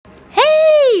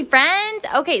friends.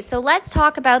 Okay, so let's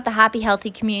talk about the Happy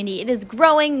Healthy community. It is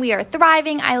growing. We are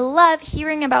thriving. I love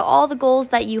hearing about all the goals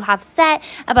that you have set,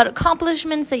 about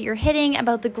accomplishments that you're hitting,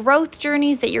 about the growth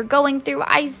journeys that you're going through.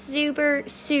 I super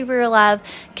love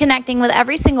connecting with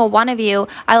every single one of you.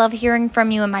 I love hearing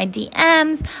from you in my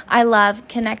DMs. I love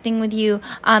connecting with you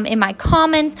in my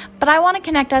comments, but I want to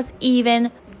connect us even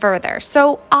further.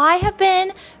 So I have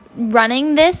been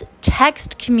running this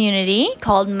text community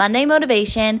called Monday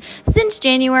Motivation since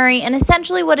January, and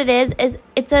essentially what it is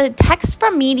it's a text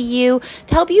from me to you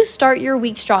to help you start your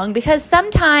week strong, because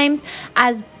sometimes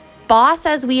as boss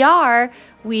as we are,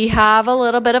 we have a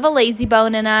little bit of a lazy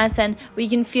bone in us and we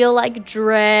can feel like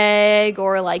drag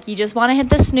or like you just want to hit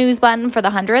the snooze button for the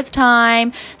 100th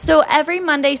time. So every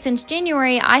Monday since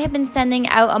January, I have been sending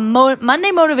out a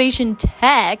Monday motivation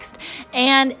text,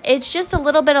 and it's just a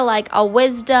little bit of like a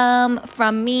wisdom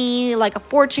from me, like a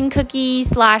fortune cookie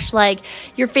 / like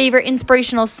your favorite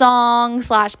inspirational song /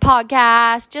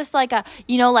 podcast, just like a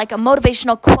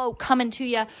motivational quote coming to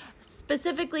you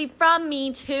specifically from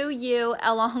me to you,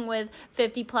 along with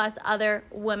 50 plus other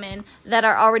women that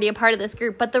are already a part of this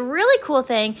group. But the really cool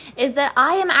thing is that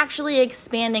I am actually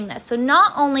expanding this. So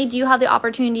not only do you have the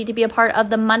opportunity to be a part of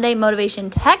the Monday Motivation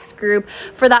text group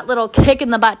for that little kick in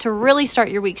the butt to really start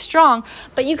your week strong,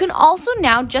 but you can also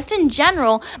now, just in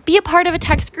general, be a part of a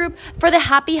text group for the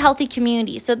Happy Healthy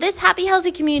community. So this Happy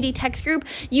Healthy community text group,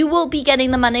 you will be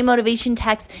getting the Monday Motivation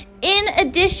text in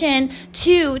addition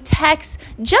to text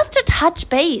just to touch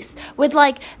base with,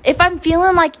 like, if I'm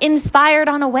feeling like inspired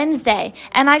on a Wednesday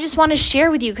and I just want to share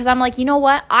with you because I'm like, you know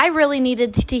what, I really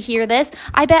needed to hear this.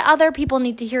 I bet other people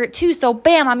need to hear it too. So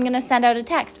bam, I'm going to send out a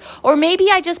text. Or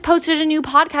maybe I just posted a new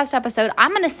podcast episode.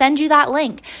 I'm going to send you that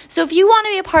link. So if you want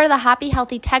to be a part of the Happy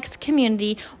Healthy text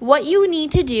community, what you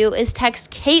need to do is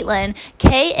text Kaitlyn,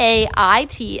 Kaitlyn,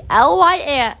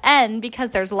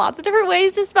 because there's lots of different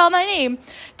ways to spell my name,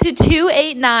 to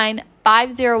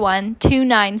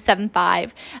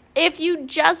 289-501-2975. If you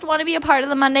just want to be a part of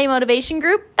the Monday Motivation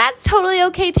group, that's totally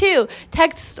okay too.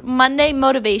 Text Monday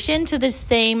Motivation to the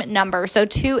same number. So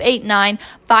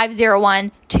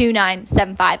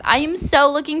 289-501-2975. I am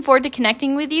so looking forward to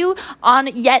connecting with you on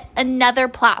yet another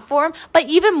platform, but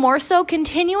even more so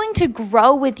continuing to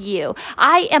grow with you.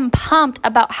 I am pumped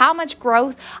about how much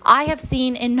growth I have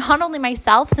seen in not only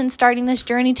myself since starting this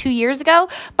journey 2 years ago,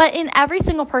 but in every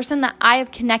single person that I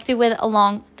have connected with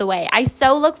along the way. I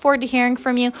so look forward to hearing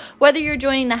from you, whether you're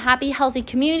joining the Happy Healthy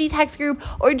community text group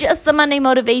or just the Monday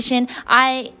Motivation.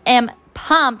 I am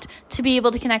pumped to be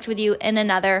able to connect with you in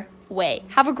another way.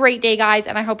 Have a great day, guys,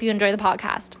 and I hope you enjoy the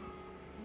podcast.